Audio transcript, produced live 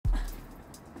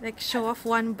Like show off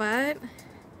one butt,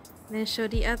 then show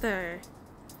the other.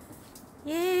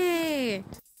 Yay!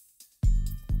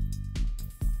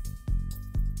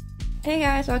 Hey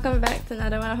guys, welcome back to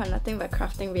another one of our Nothing But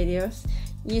Crafting videos.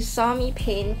 You saw me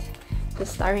paint the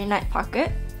Starry Night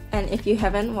pocket, and if you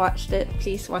haven't watched it,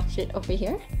 please watch it over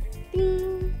here.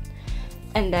 Ding!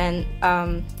 And then,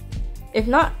 if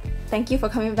not, thank you for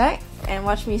coming back and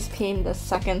watch me paint the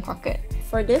second pocket.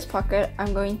 For this pocket,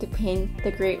 I'm going to paint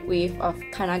the Great Wave of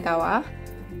Kanagawa,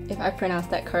 if I pronounced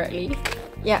that correctly.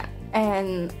 Yeah,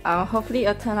 and hopefully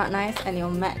it'll turn out nice and it'll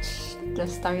match the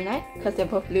Starry Night because they're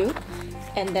both blue.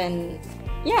 And then,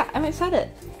 yeah, I'm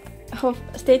excited.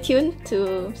 Stay tuned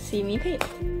to see me paint.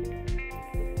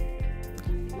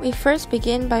 We first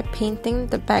begin by painting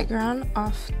the background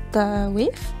of the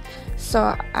wave.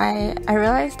 So I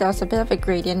realized there was a bit of a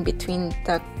gradient between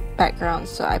the background,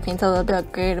 so I painted a little bit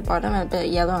of grey at the bottom and a bit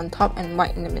of yellow on top and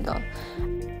white in the middle.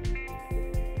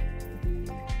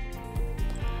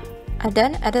 I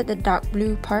then added the dark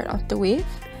blue part of the wave.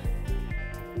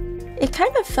 It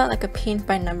kind of felt like a paint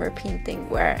by number painting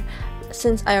where,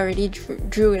 since I already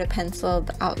drew with a pencil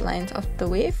the outlines of the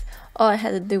wave, all I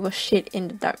had to do was shade in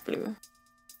the dark blue.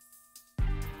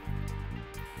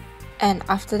 And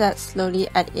after that, slowly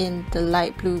add in the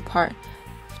light blue part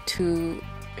to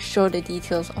show the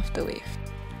details of the wave.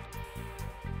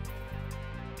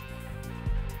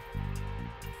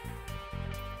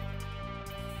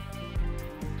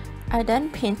 I then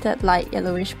painted light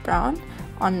yellowish brown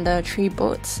on the three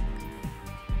boats.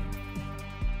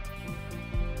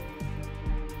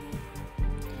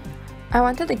 I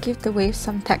wanted to give the waves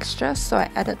some texture, so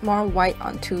I added more white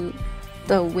onto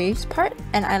the waves part,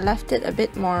 and I left it a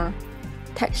bit more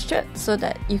textured so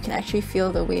that you can actually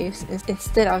feel the waves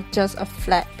instead of just a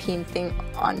flat painting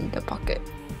on the pocket.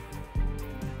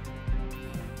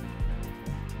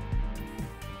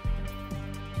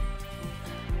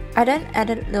 I then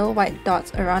added little white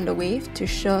dots around the wave to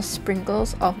show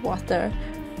sprinkles of water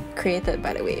created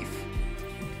by the wave.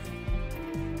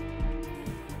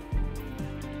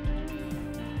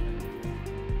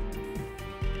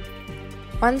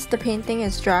 Once the painting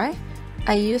is dry,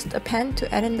 I used a pen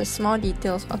to add in the small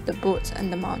details of the boats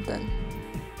and the mountain.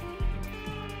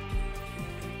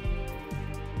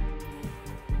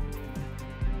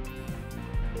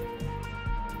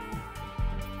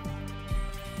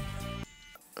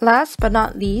 Last but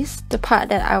not least, the part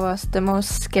that I was the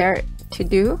most scared to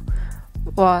do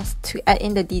was to add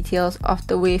in the details of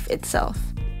the wave itself.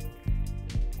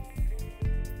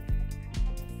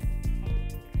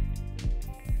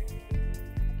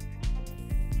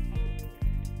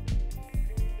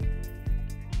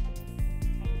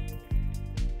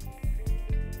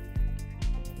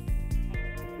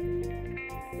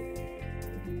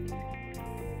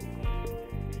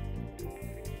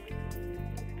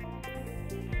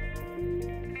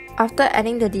 After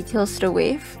adding the details to the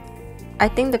wave, I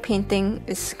think the painting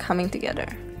is coming together.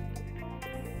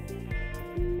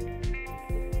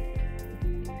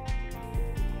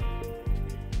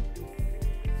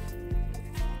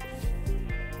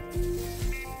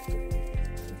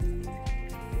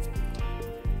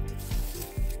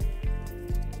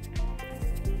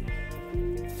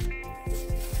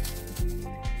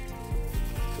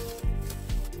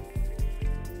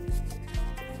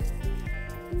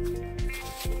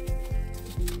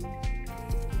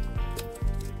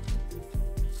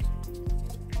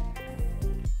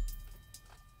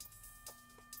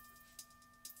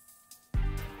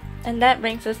 And that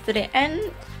brings us to the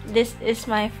end. This is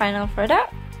my final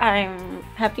product. I'm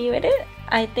happy with it.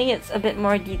 I think it's a bit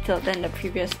more detailed than the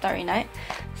previous Starry Night,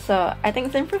 so I think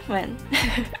it's an improvement.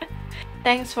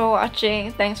 Thanks for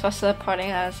watching, thanks for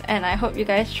supporting us, and I hope you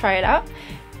guys try it out.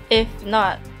 If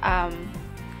not,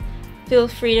 feel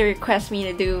free to request me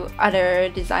to do other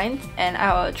designs and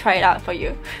I will try it out for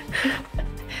you.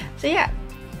 So yeah,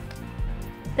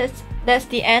 that's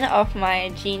the end of my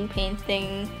jean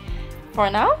painting for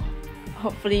now.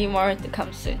 Hopefully more to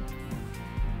come soon.